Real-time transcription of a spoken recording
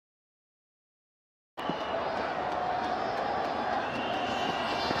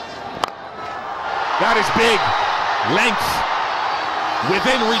That is big. Length.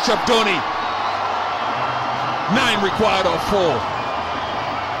 Within reach of Dhoni. 9 required of 4.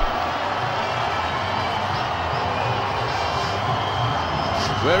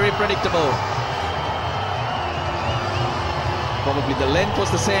 Very predictable. Probably the length was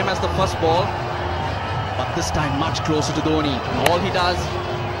the same as the first ball, but this time much closer to Dhoni. And all he does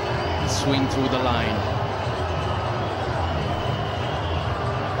is swing through the line.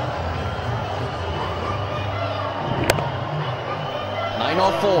 Nine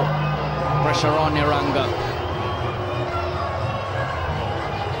or 4. Pressure on Srilanka.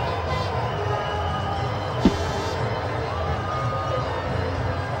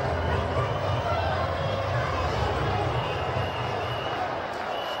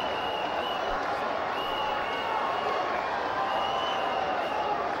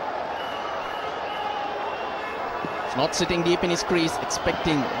 Not sitting deep in his crease,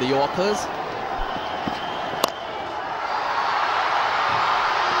 expecting the Yorkers.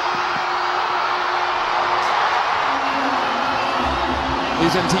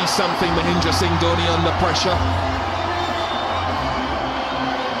 Isn't he something, Mahendra Singh Dhoni, under pressure?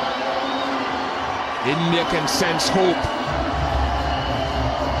 India can sense hope.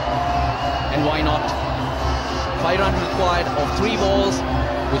 And why not? 5 runs required of 3 balls.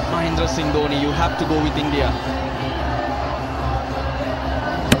 With Mahendra Singh Dhoni, you have to go with India.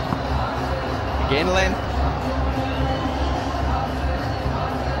 Again length.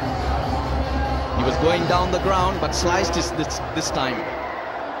 He was going down the ground, but sliced this time.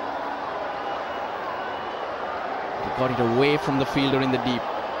 He got it away from the fielder in the deep.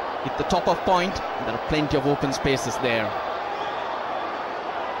 Hit the top of point, and there are plenty of open spaces there.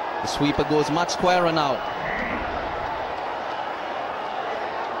 The sweeper goes much squarer now.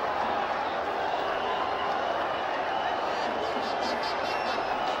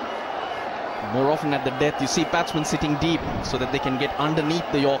 More often at the death, you see batsmen sitting deep so that they can get underneath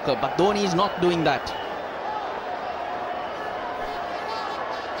the Yorker. But Dhoni is not doing that.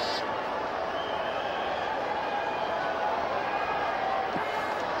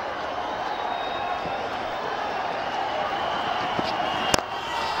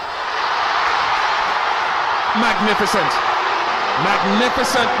 Magnificent.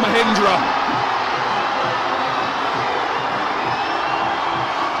 Magnificent Mahendra.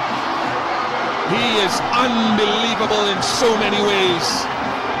 He is unbelievable in so many ways.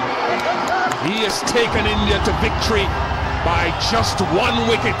 He has taken India to victory by just 1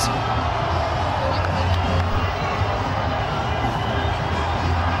 wicket.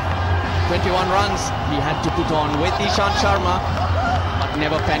 "21 runs he had to put on with Ishant Sharma, but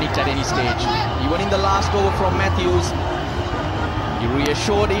never panicked at any stage. Even in the last over from Matthews, he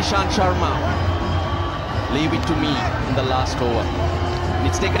reassured Ishant Sharma, leave it to me in the last over. And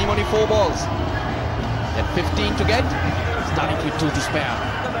it's taken him only 4 balls. And 15 to get, starting with 2 to spare.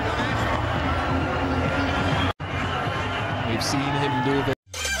 We've seen him do this.